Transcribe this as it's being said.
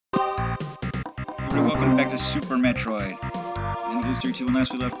everybody, welcome back to Super Metroid. In the booster 2, when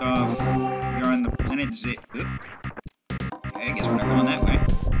last we left off, we are on the planet Z. Okay, I guess we're not going that way.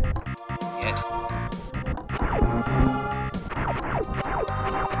 Yet.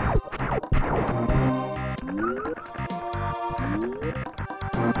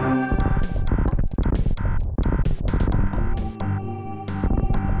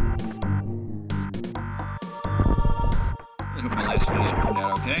 I hope my last video turned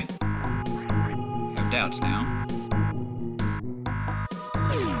out okay. I have doubts now.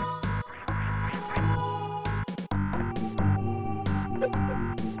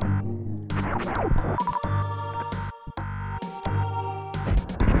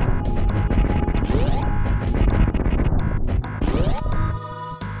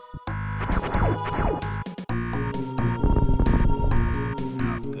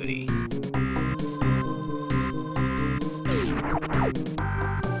 Oh, goody.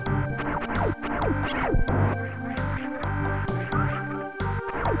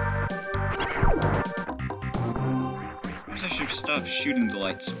 I should stop shooting the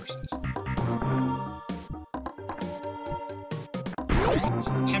light sources. As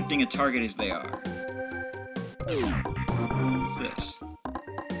tempting a target as they are. What's this?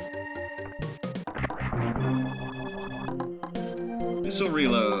 Missile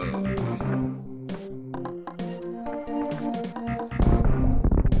reload.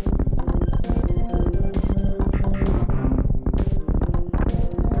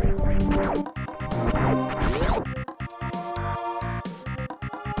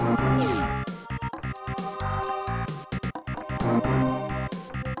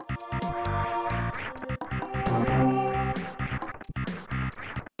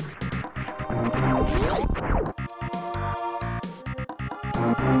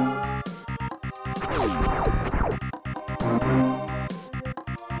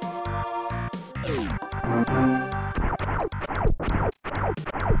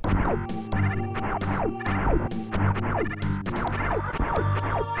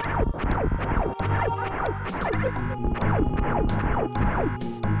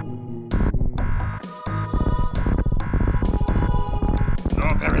 Blow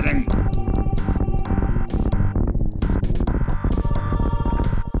up everything.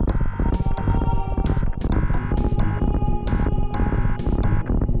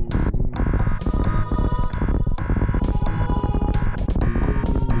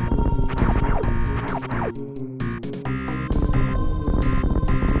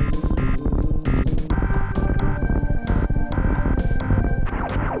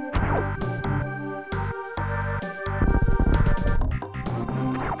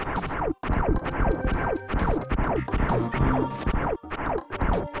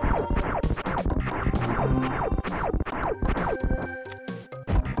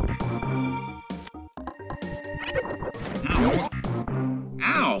 Ow.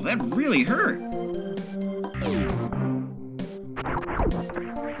 Ow, that really hurt.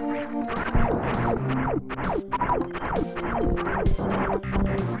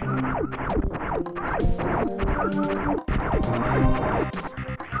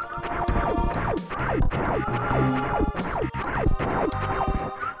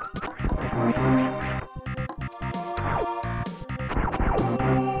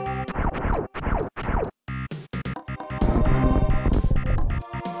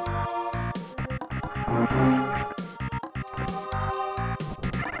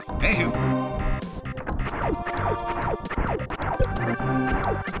 Hey-hoo.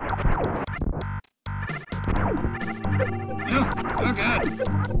 Oh god.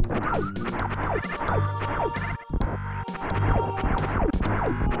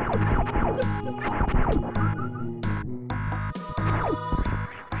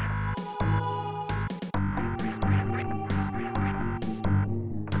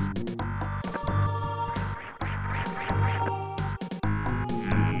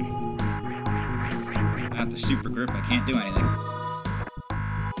 Not the super grip, I can't do anything.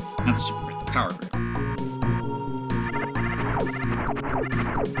 Not the super grip, the power grip.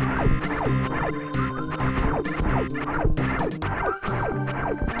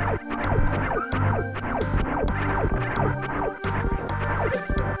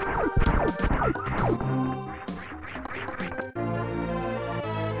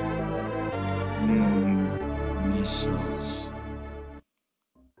 Missiles.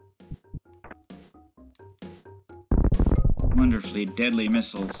 Wonderfully deadly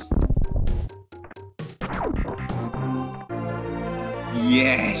missiles.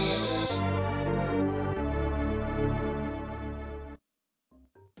 Yes!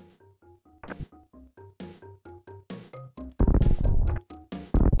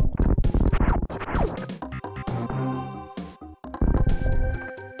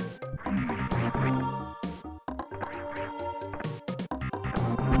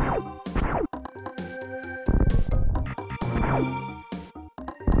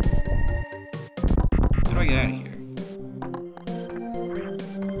 get out of here.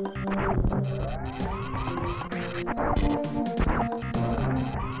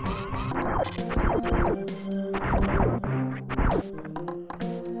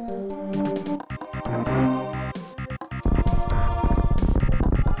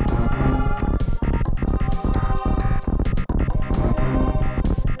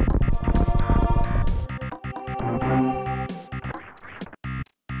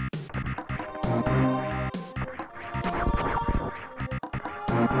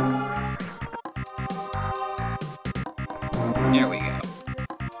 There we go.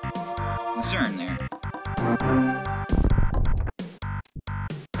 Concern there.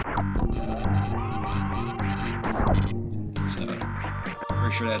 So,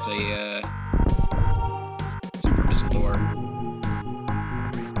 pretty sure that's a super missile door.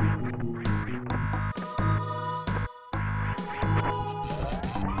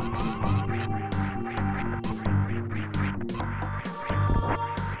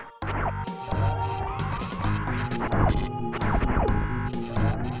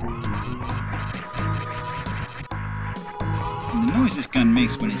 And the noise this gun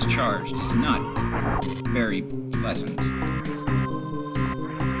makes when it's charged is not very pleasant.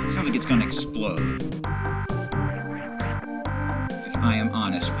 It sounds like it's gonna explode. If I am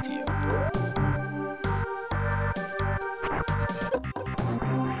honest with you.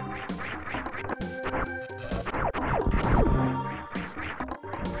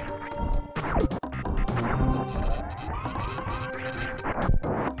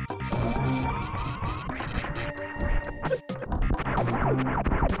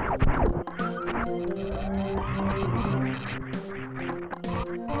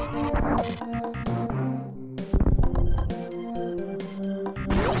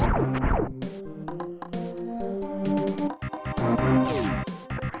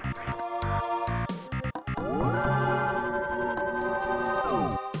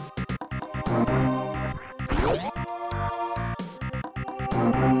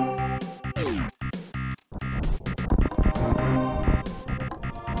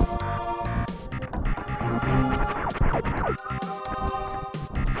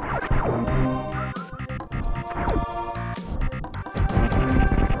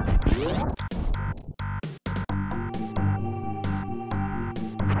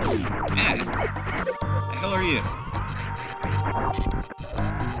 Matt, the hell are you?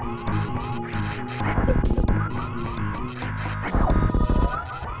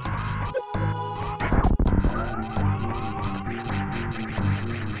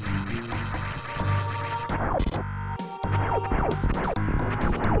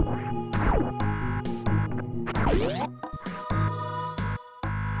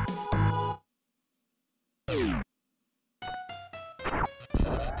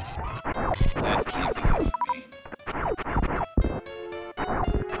 That can't be good for me.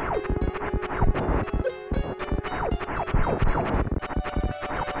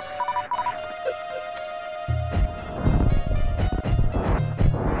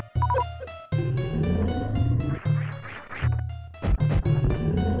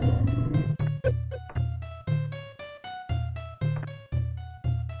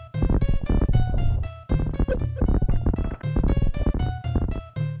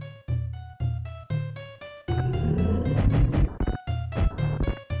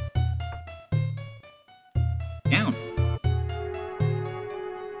 Down.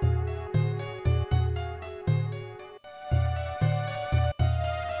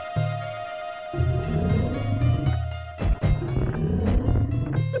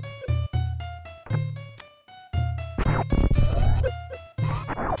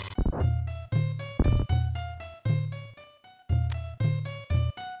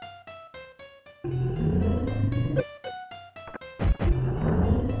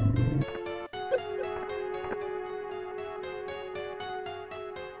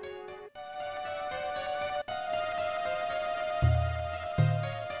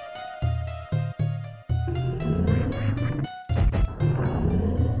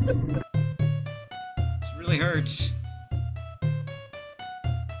 This really hurts.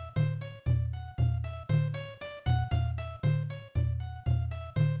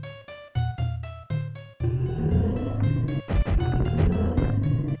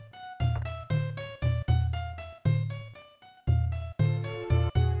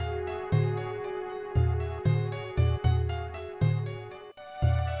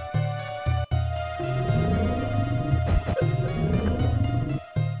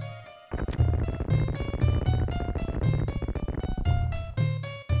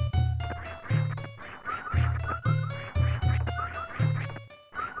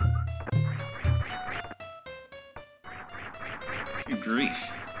 Good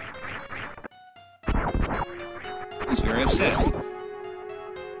grief. I was very upset.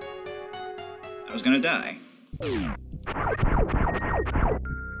 I was gonna die.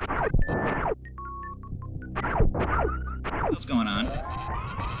 What's going on?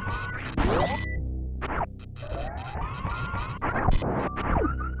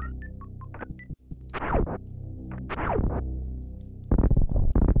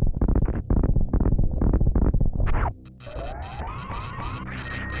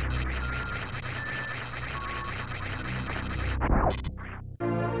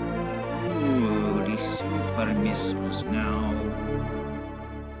 Ooh, these super missiles now.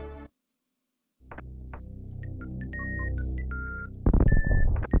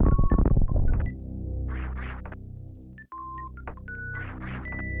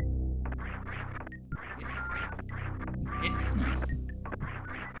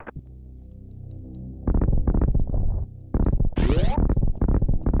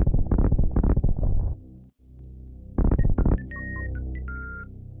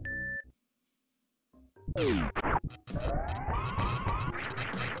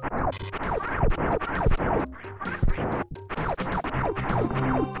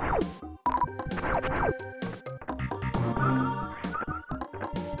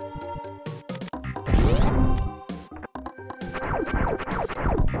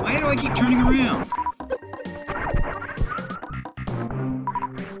 Why do I keep turning around?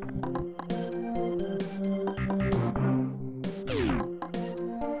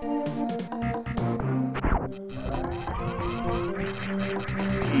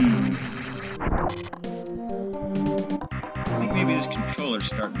 I think maybe this controller's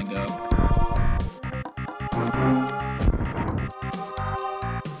starting to go.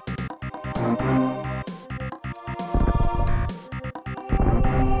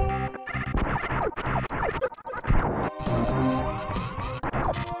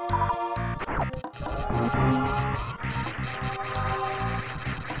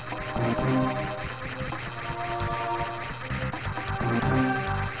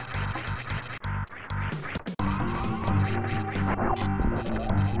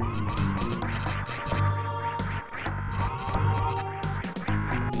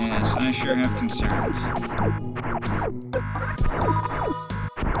 Yes, I sure have concerns.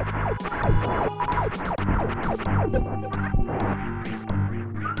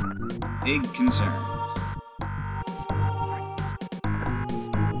 Big concerns.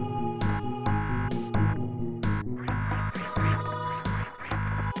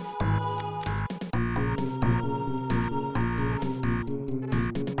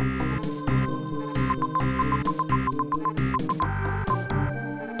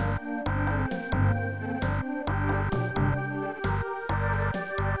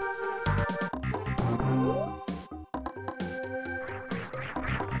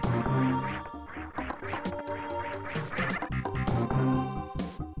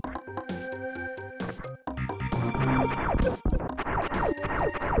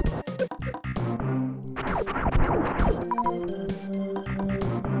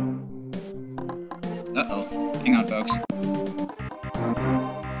 Uh-oh. Hang on, folks.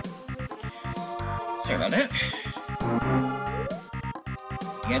 Sorry about that.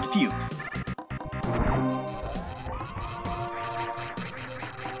 He had to puke.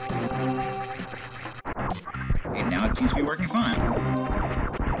 And now it seems to be working fine.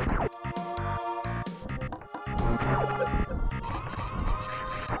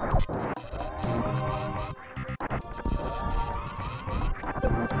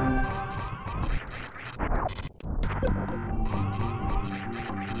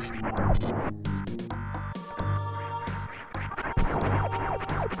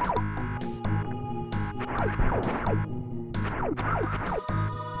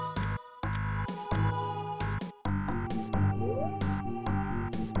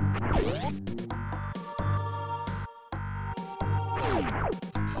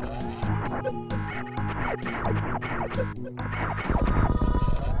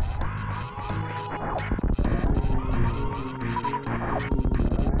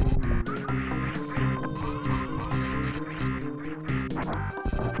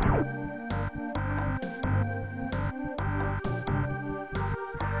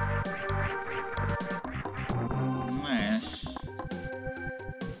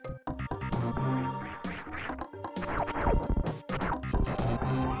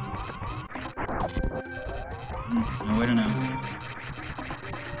 No way to know.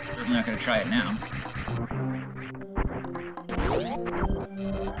 Certainly not going to try it now.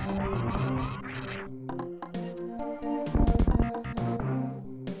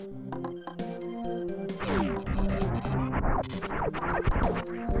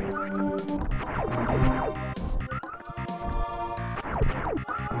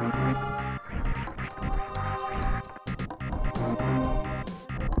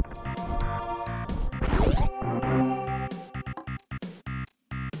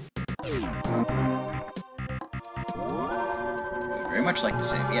 Would very much like to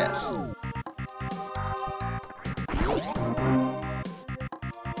save, yes.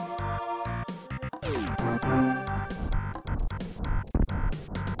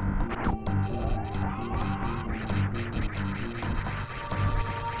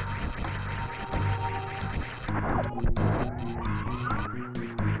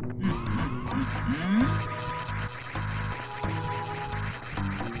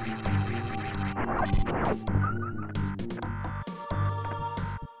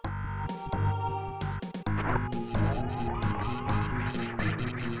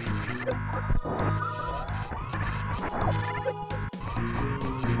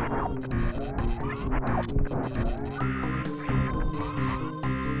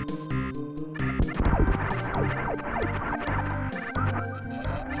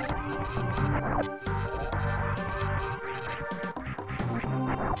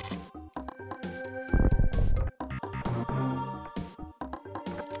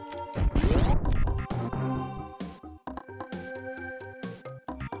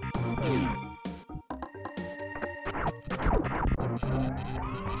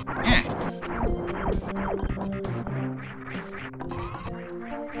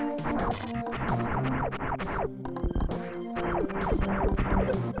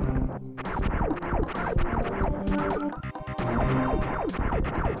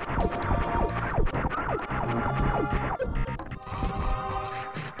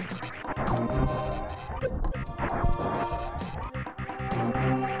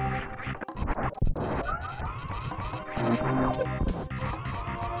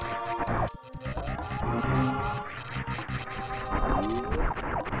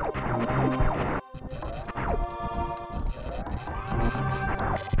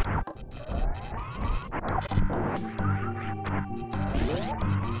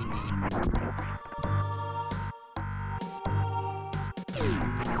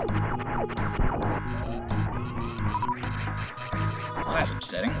 Well, that's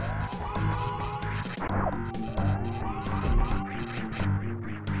upsetting.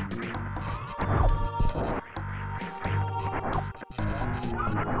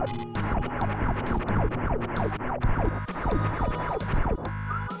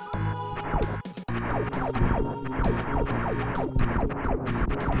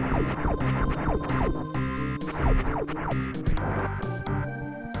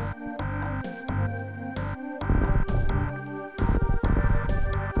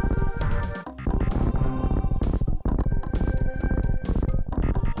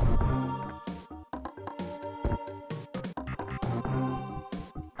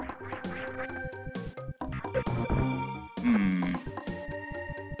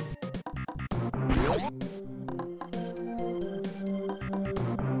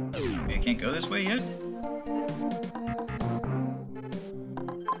 Maybe I can't go this way yet?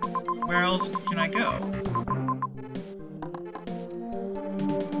 Where else can I go?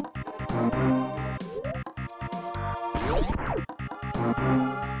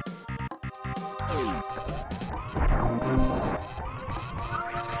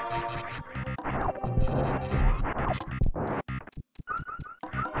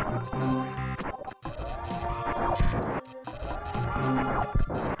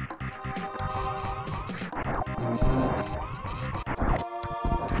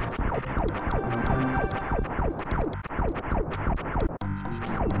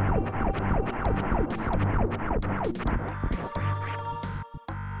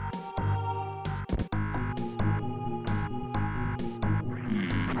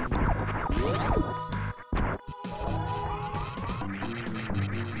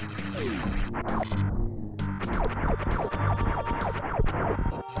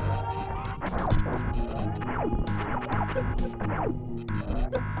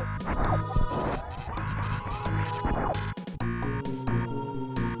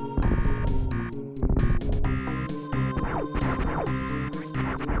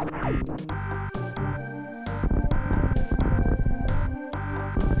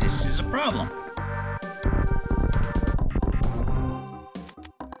 This is a problem.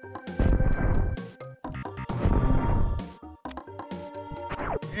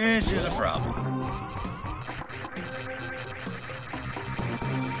 This is a problem.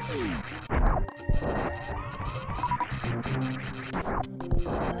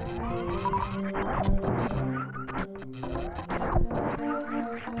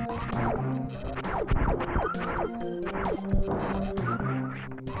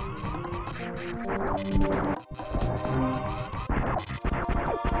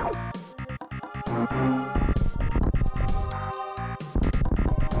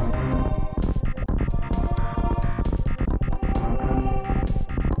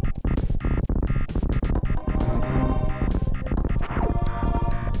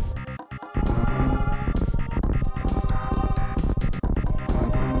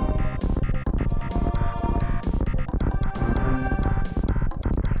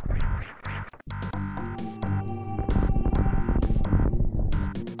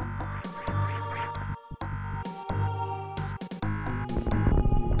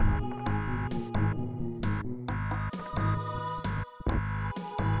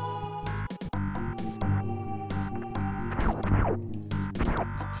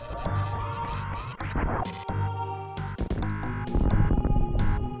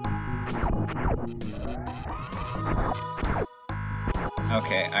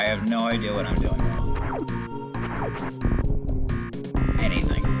 Okay, I have no idea what I'm doing wrong.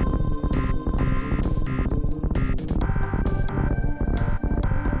 Anything.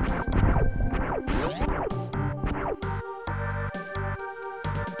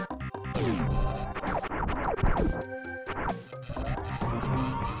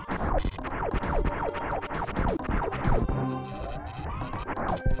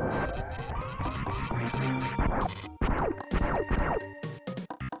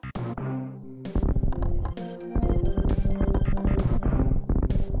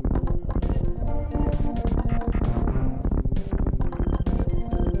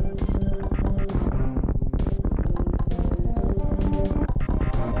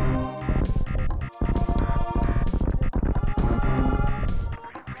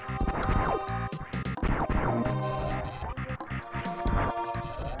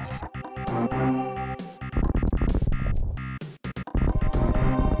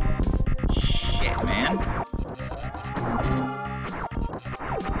 Shit, man.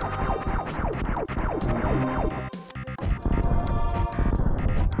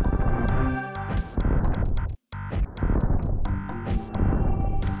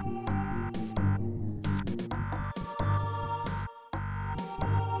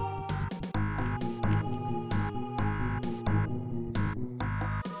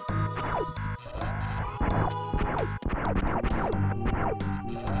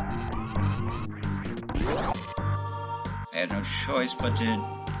 I had no choice but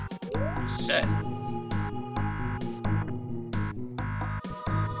to set.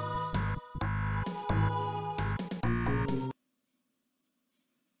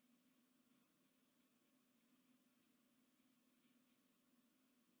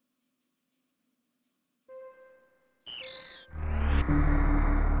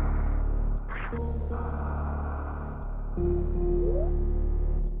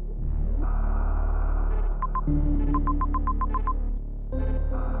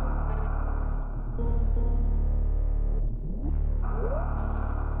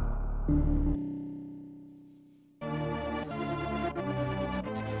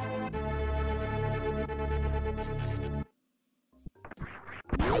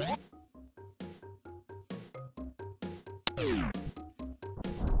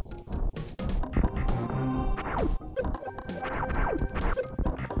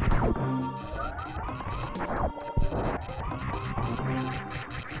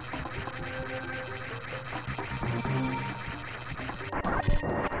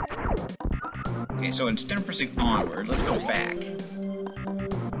 Okay, so instead of pressing onward, let's go back.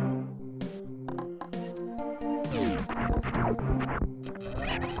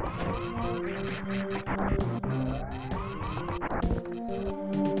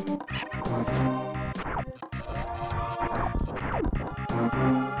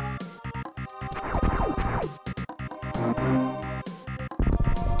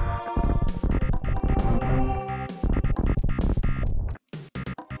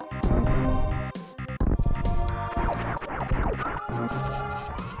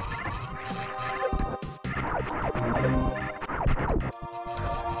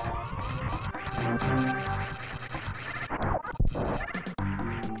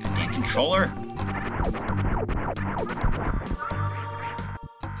 Goddamn controller.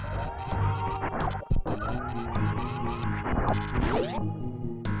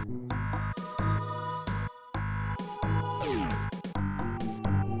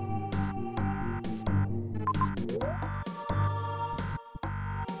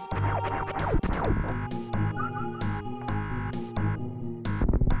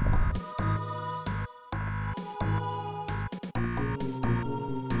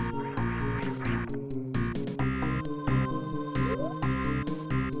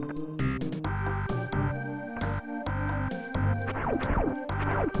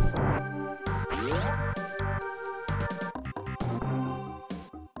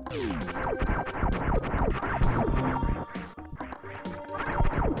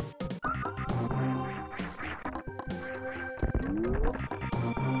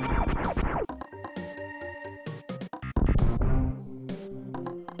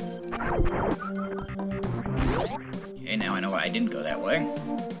 Okay, now I know why I didn't go that way.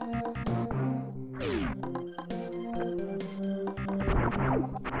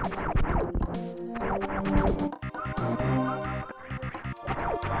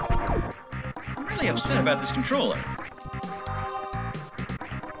 I'm really upset about this controller.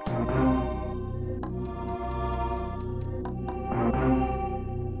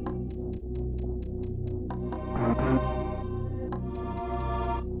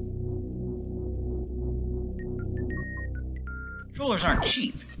 controllers aren't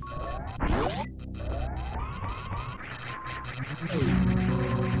cheap.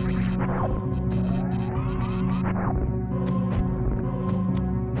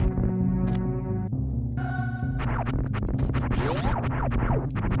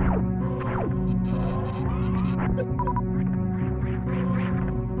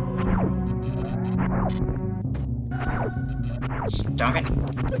 Stop it.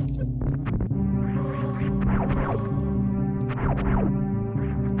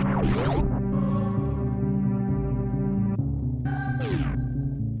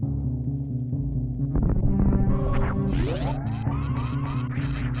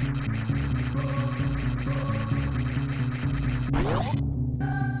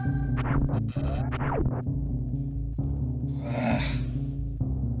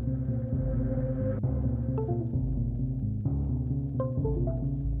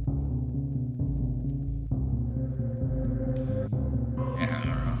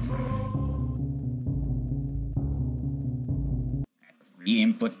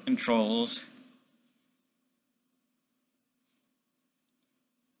 Re-input controls.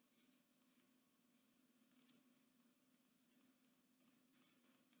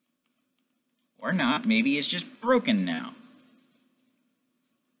 Or not, maybe it's just broken now.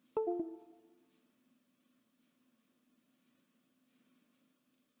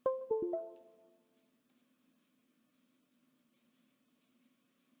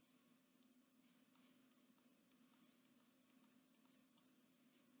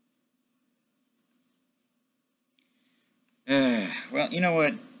 Well, you know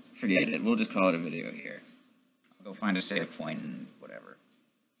what? Forget it. We'll just call it a video here. I'll go find a save point and whatever.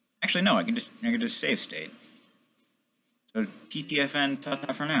 Actually, no, I can just save state. So TTFN,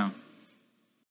 ta-ta for now.